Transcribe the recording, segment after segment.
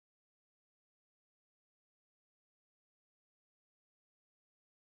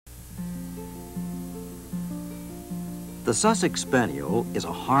The Sussex Spaniel is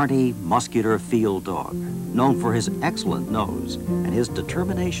a hardy, muscular field dog, known for his excellent nose and his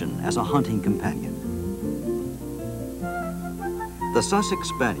determination as a hunting companion. The Sussex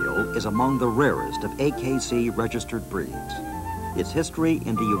Spaniel is among the rarest of AKC registered breeds. Its history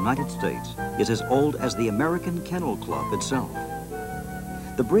in the United States is as old as the American Kennel Club itself.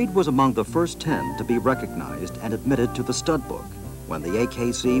 The breed was among the first 10 to be recognized and admitted to the stud book when the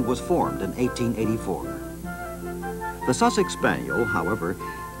AKC was formed in 1884. The Sussex Spaniel, however,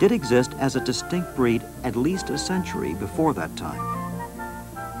 did exist as a distinct breed at least a century before that time.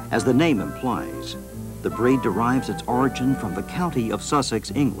 As the name implies, the breed derives its origin from the county of Sussex,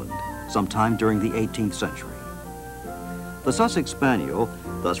 England, sometime during the 18th century. The Sussex Spaniel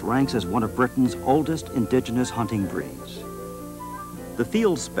thus ranks as one of Britain's oldest indigenous hunting breeds. The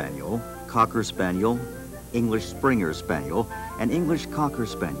Field Spaniel, Cocker Spaniel, English Springer Spaniel, and English Cocker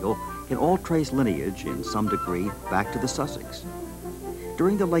Spaniel can all trace lineage in some degree back to the Sussex.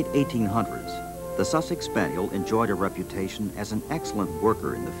 During the late 1800s, the Sussex Spaniel enjoyed a reputation as an excellent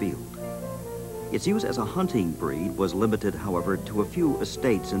worker in the field. Its use as a hunting breed was limited, however, to a few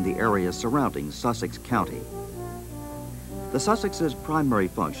estates in the area surrounding Sussex County. The Sussex's primary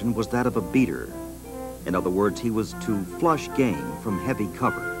function was that of a beater. In other words, he was to flush game from heavy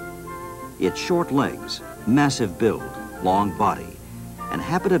cover. Its short legs, massive build, long body, and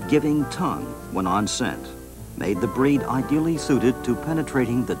habit of giving tongue when on scent made the breed ideally suited to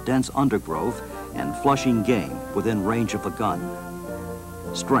penetrating the dense undergrowth and flushing game within range of the gun.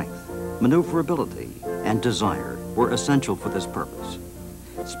 Strength, maneuverability, and desire were essential for this purpose.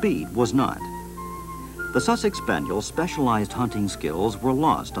 Speed was not. The Sussex Spaniel's specialized hunting skills were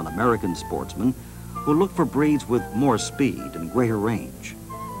lost on American sportsmen who looked for breeds with more speed and greater range.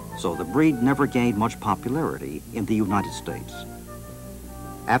 So the breed never gained much popularity in the United States.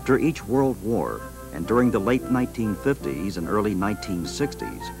 After each World War, and during the late 1950s and early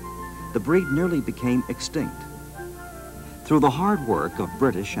 1960s, the breed nearly became extinct. Through the hard work of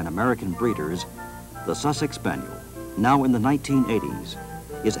British and American breeders, the Sussex Spaniel, now in the 1980s,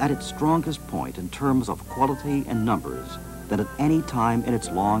 is at its strongest point in terms of quality and numbers than at any time in its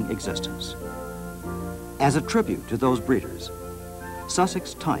long existence. As a tribute to those breeders,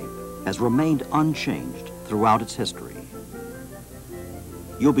 Sussex type has remained unchanged throughout its history.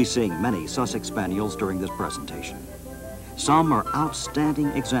 You'll be seeing many Sussex Spaniels during this presentation. Some are outstanding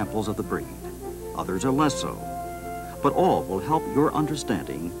examples of the breed, others are less so, but all will help your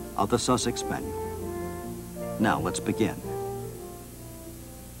understanding of the Sussex Spaniel. Now let's begin.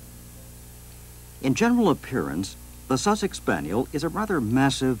 In general appearance, the Sussex Spaniel is a rather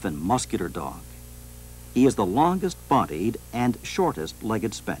massive and muscular dog. He is the longest-bodied and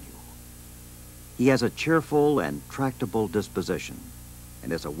shortest-legged spaniel. He has a cheerful and tractable disposition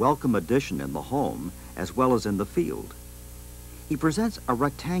and is a welcome addition in the home as well as in the field. He presents a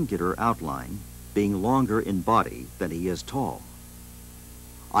rectangular outline, being longer in body than he is tall.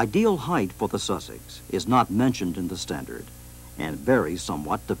 Ideal height for the Sussex is not mentioned in the standard and varies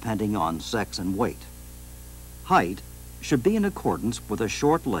somewhat depending on sex and weight. Height should be in accordance with a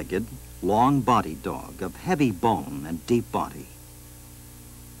short-legged, long-bodied dog of heavy bone and deep body.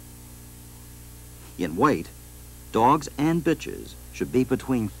 In weight, dogs and bitches should be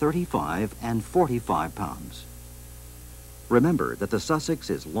between 35 and 45 pounds. Remember that the Sussex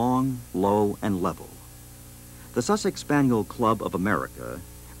is long, low, and level. The Sussex Spaniel Club of America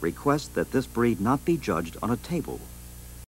requests that this breed not be judged on a table,